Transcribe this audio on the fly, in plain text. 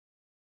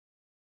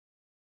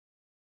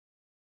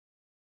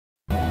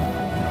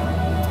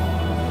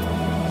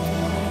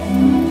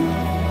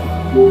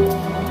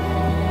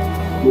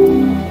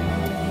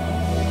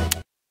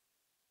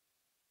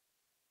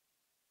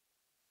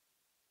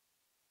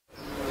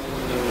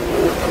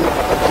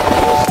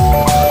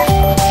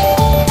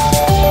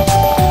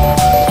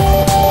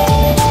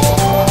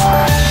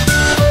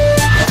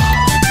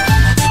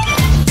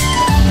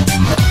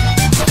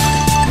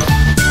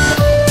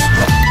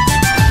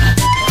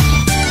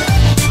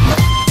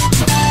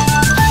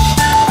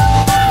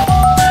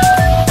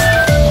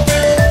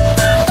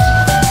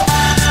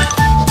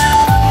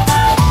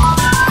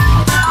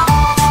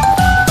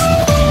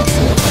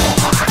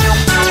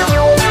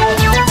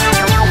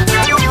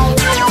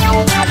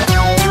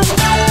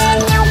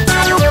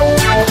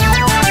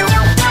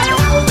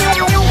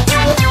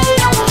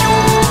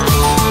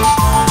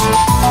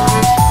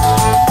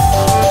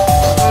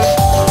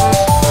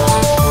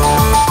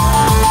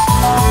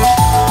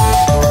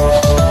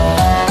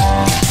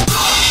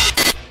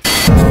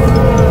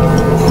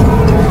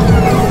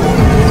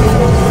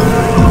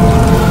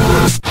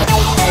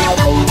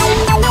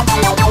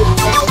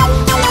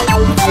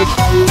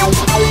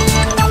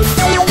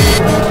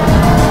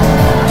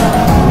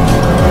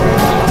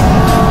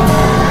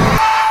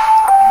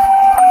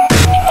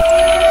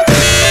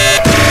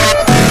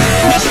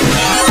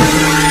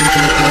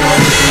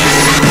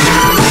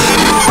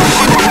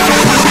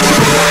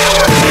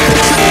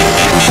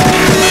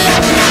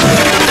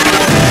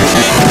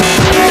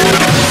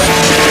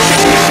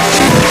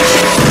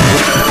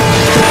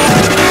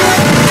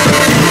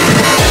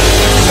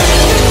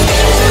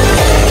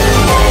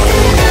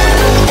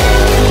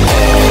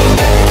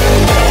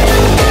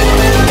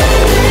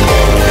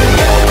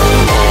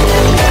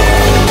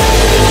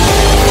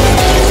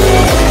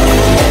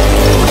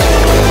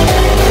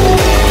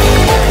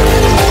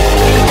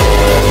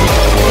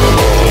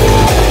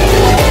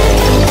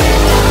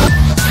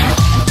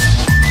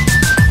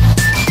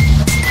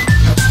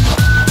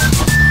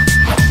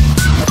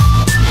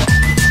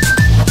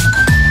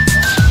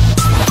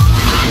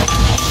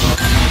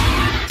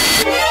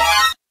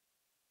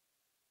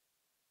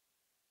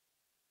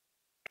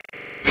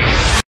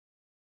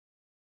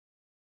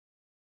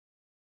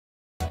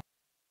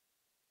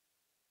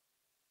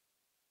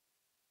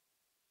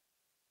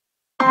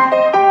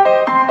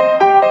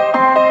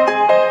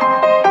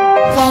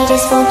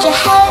Just want your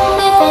head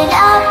moving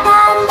up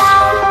and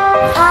down,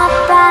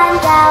 up and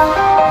down,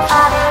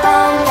 up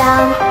and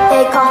down.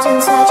 They got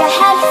inside your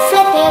head,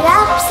 flip it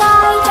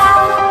upside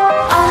down,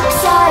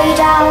 upside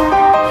down,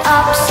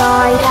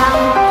 upside down.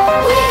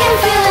 We can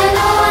feel an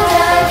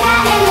order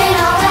getting in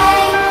our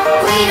way.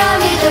 We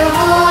don't need the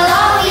rule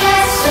of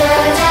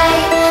yesterday.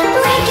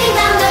 Breaking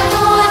down the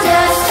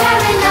borders,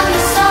 tearing down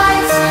the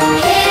sides.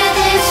 Hear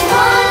this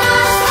one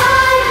last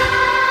time.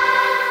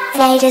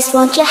 They just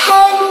want your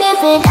head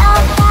moving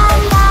up.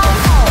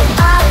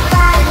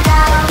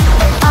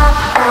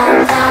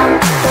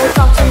 They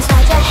got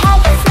inside your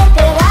head, flip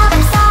it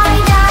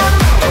upside down,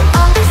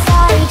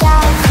 upside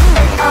down,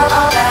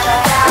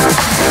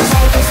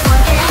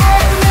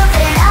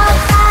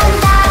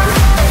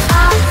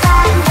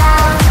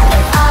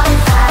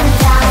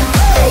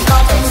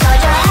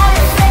 upside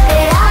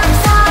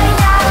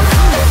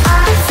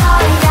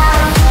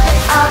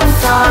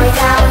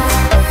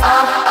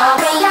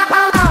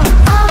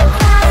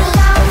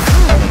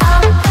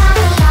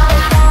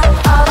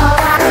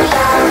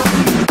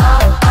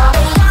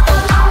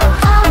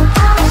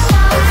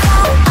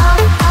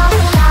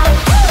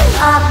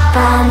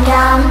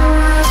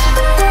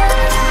down.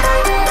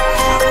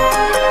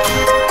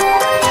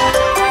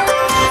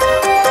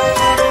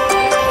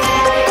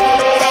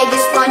 They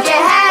just want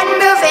your head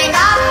moving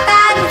up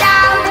and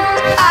down,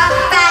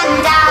 up and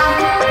down,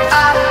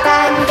 up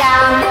and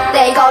down.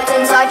 They got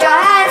inside your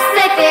head,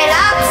 flip it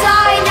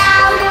upside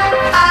down,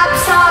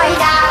 upside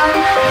down,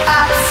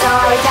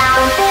 upside down,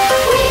 up, up, down.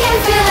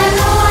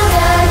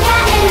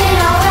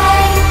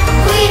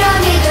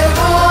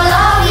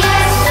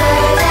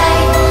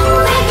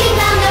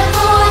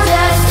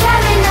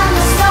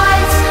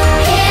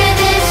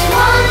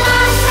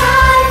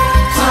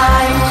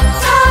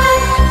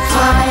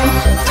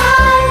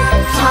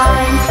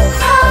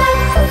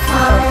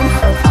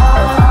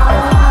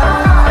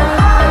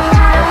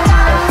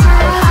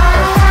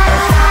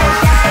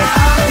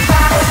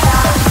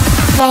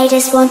 They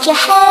just want your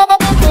head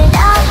moving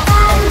up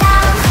and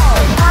down,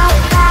 up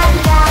and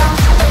down,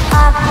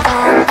 up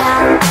and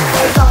down.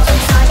 They got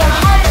inside your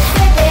head,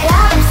 flip it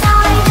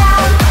upside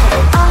down,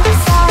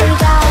 upside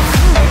down,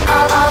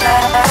 up and down.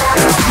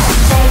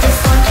 They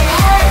just want your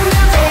head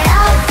moving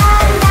up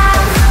and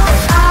down,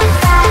 up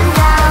and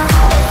down,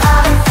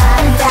 up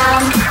and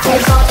down. They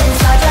got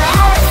inside your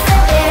head,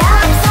 flip it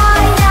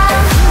upside down,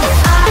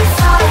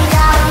 upside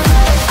down,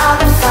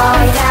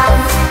 upside down.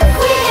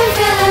 We can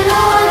feel an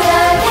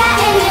order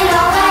getting in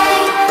our way.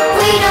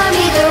 We don't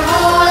need the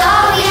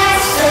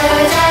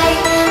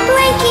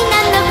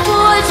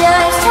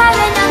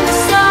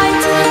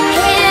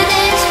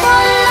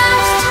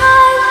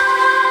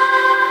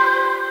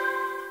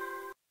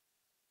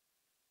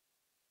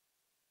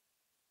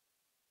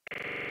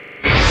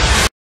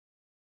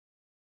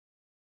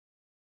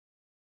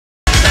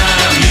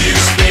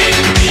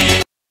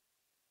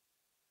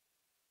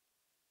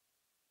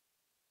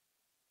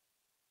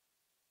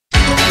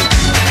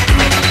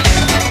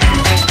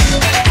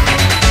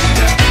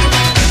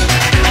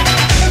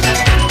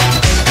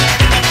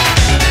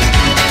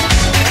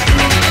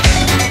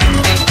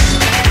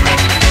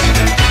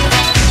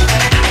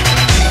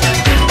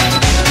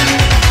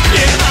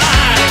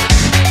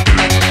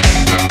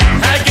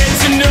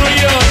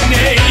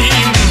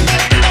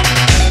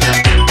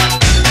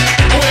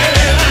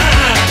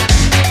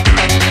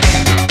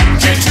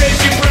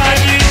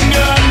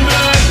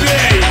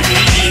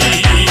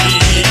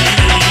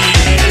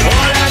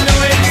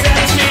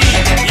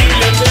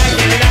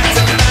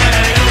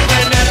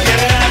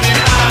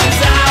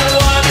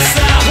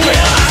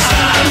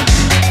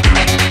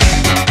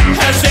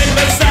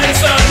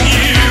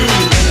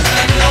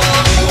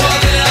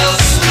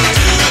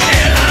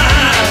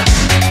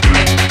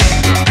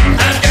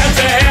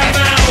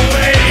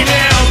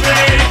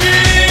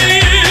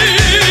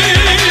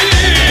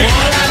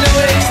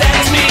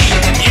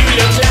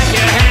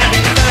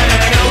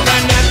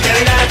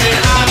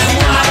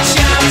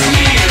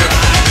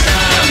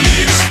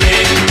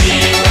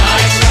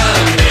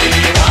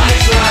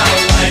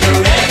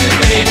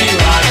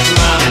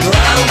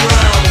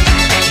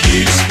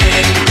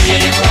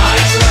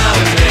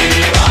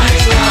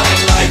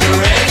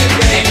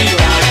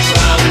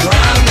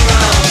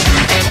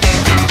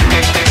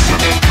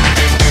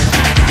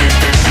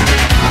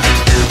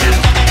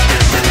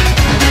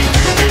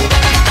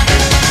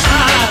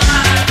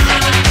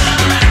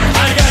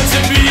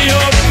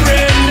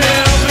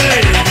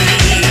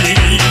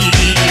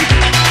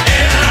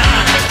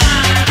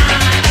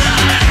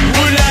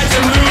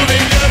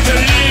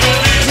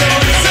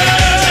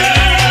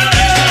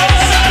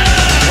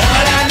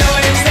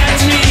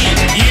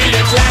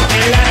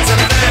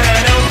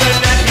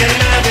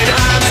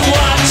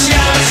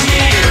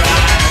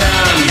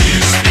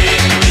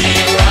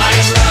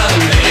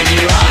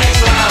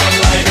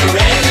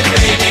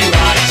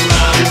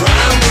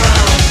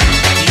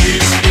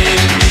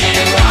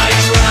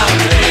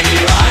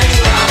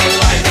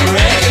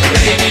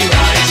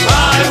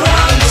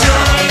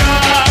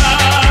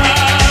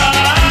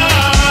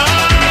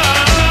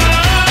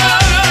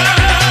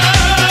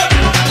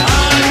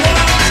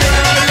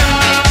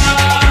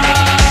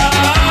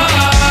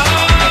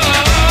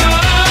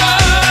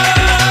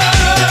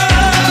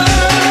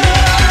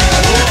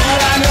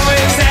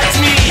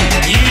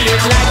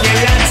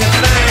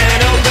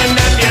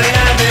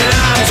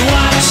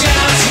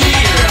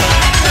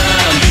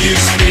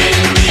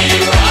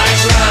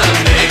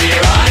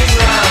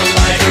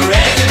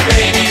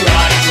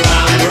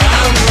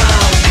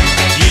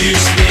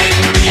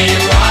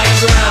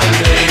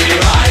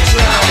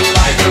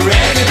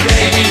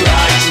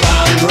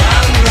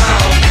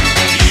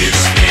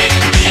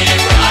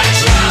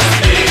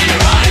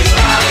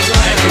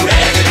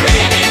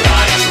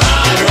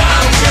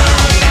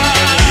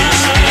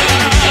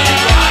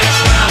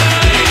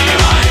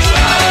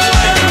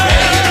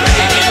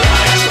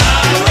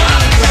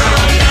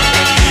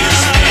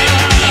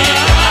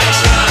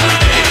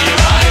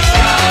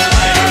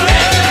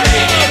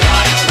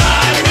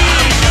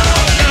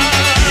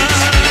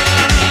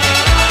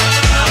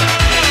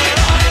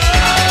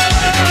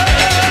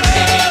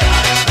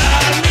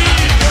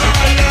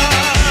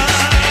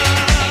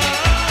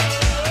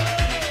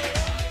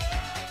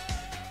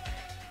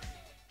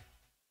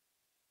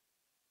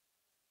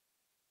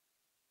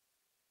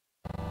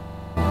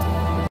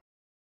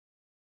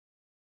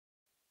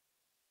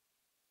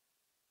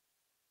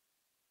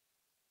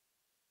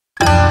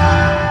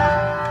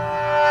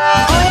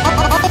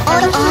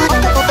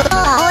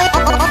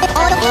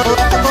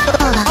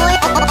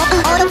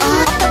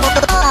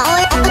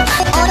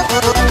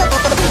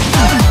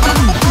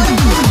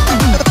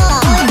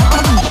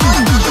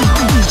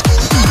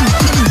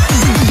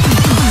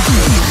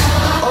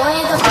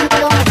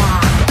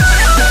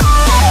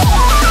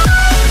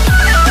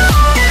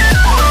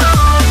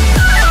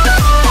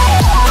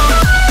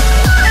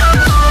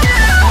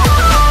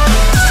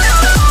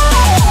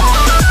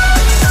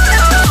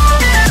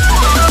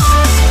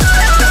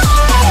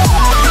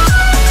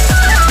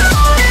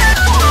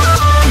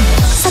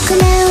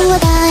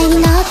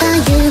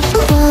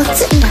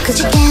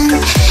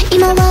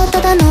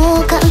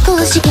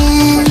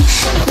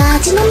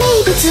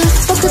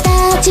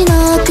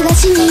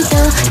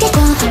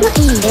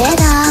レー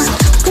ダ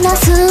ークラ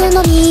ス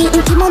の人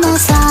気者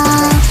さ。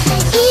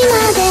今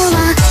で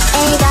は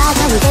映画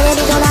館にテレ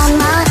ビドラ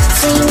マ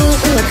睡眠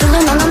の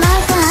車の中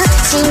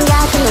進学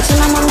の暇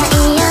もな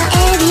いや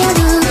エリアル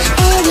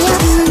エリア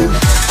ル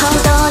本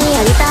当に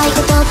やりたい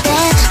ことって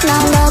な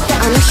んだってあ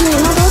の日に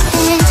戻って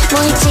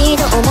もう一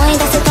度思い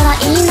出せたらい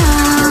いな。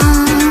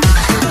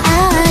あ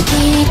あき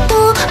っと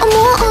思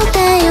った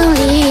よ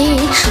り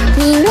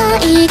未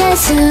来が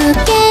透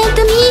け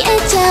て見え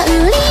ちゃうリ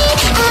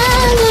ア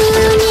ル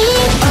に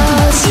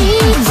押し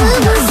つ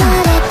ぶさ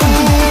れて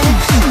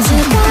疲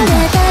れ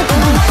た分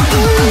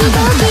ド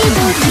キド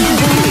キ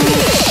を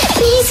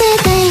見せ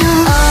てよ。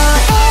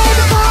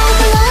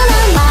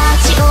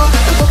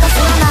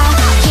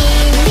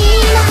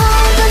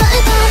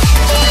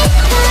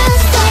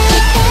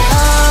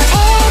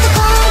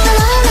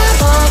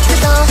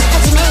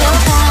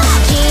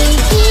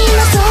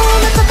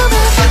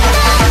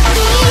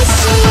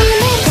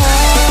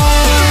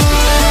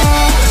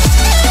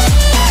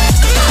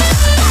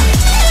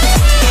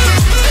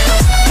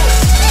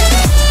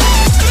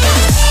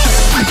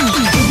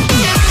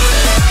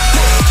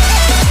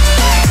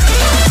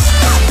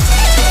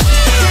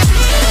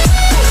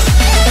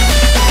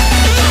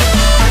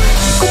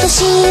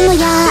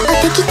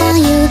来た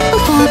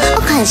UFO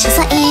お返し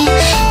さえ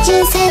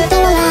人生と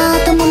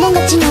笑うと物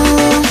勝ちのま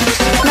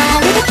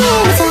るだけの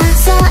さ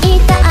そういっ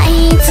たあ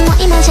いつも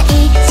今じゃ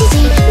一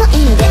時の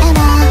意味では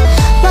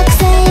惑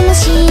星も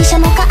死者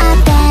も変わっ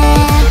て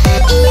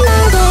今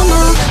でも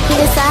ふ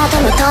るさと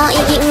の遠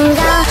い銀河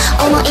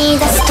思い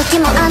出す時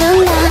もある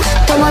んだ。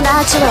友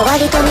達は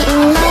割とみ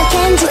んな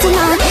堅実な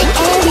エ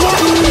イリアン。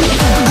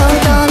本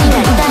当に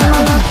なりたいも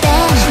のって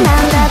な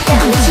んだってあ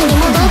の日に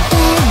戻って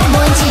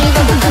もう一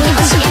度僕に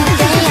教え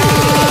てよ。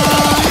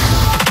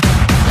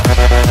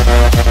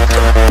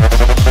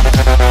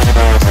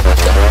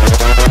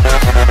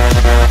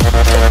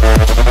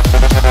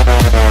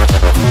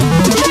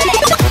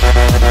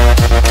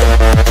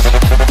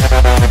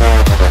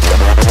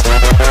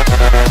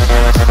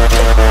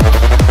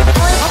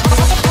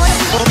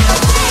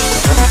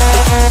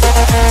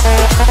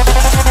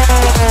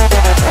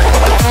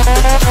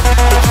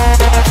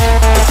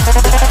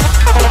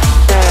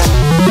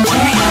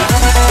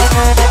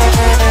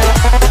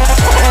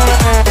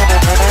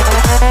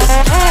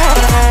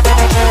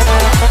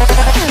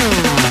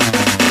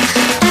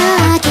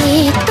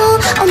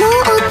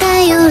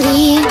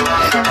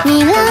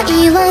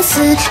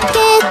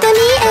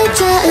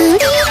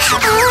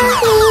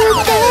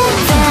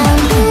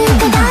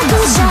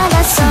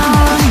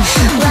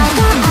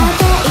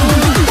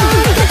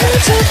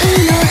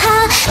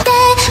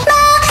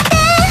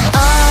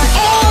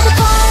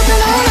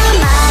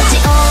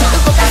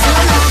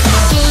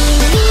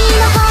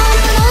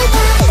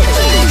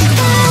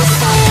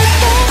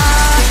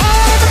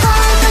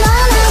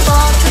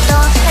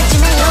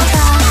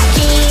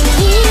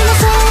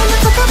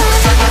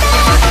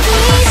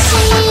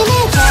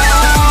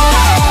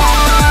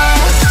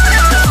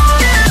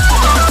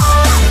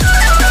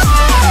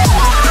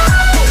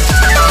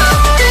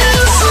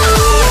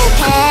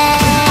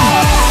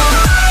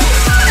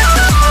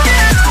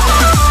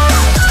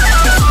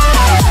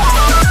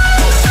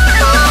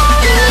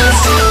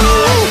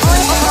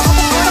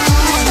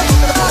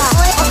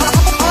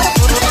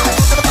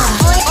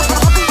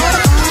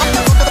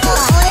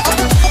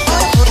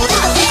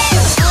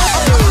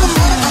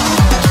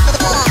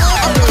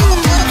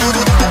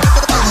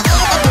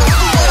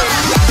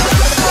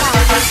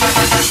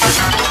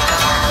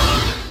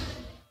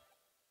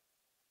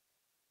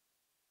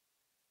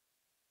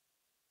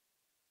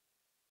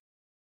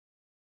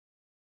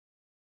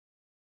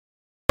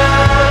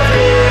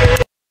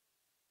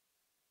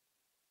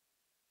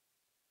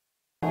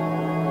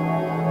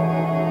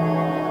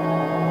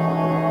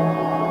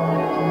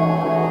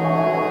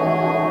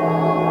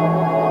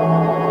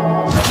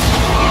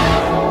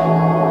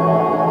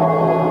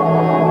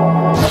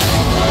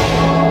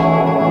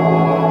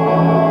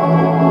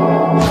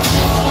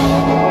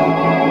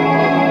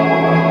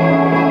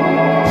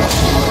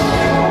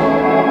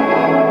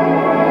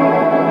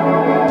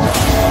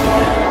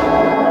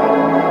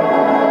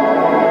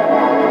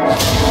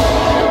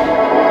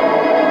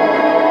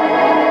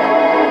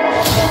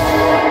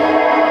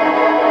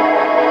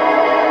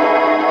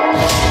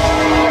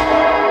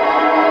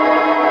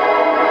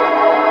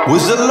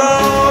Was a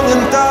long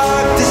and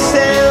dark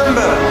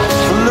December.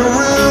 From the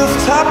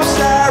rooftops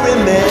I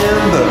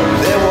remember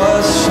there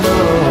was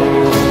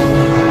snow,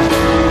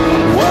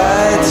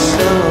 white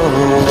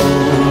snow.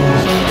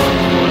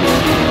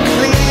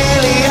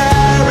 Clearly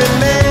I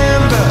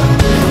remember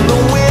from the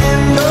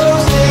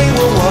windows they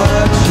were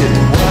watching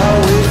while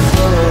we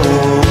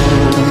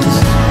froze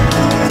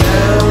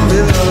down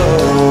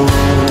below.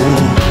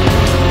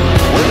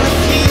 When the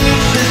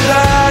future's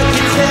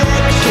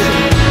architecture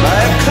by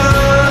a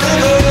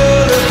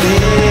carnival of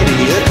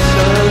idiots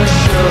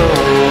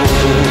unshown,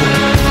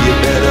 you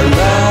better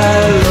rise.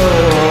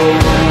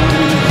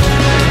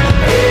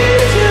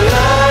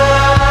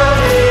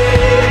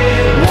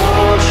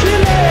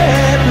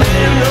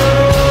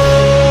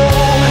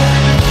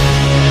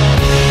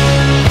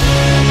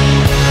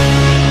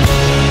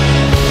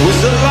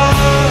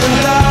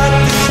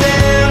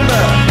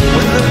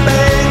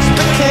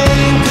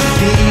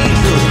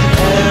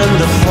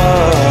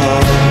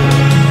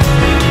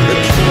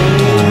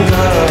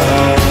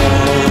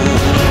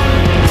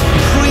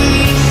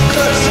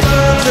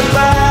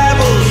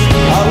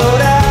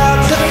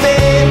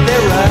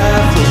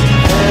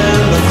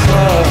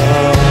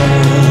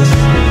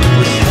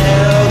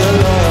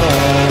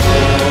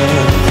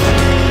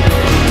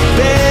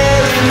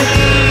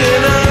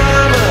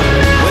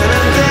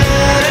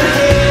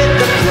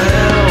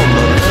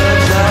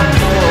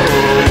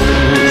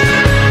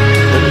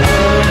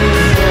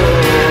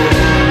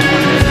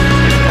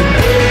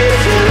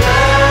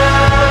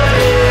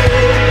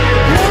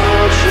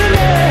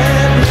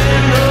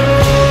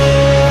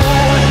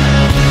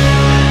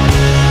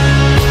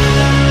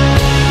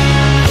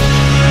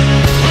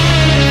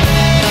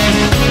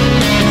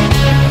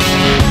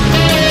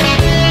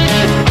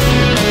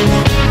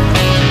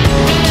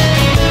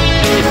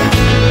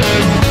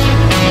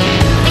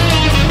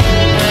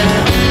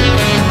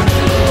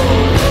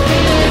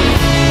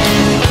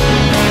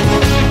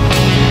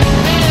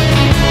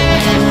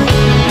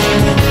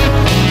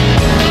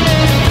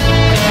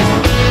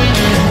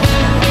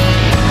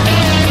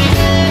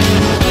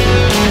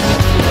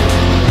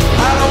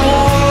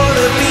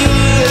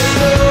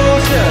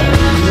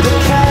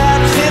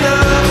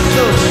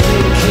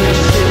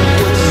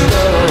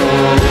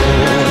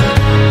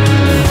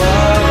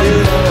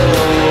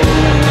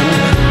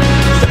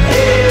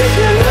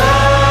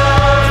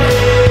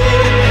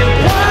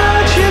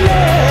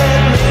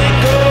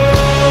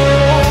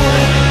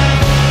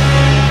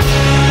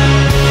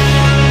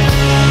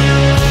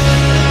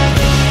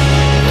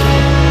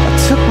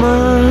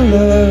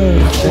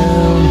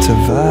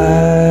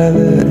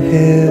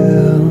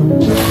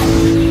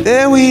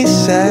 There we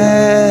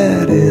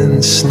sat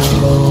in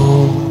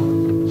snow.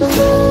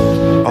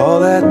 All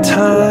that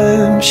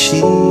time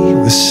she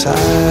was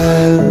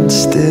silent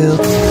still.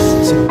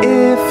 So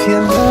if you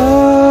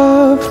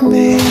love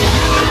me,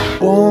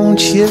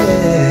 won't you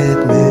let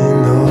me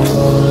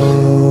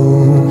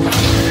know?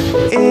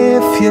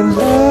 If you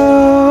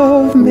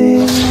love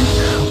me,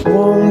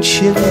 won't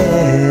you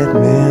let me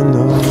know?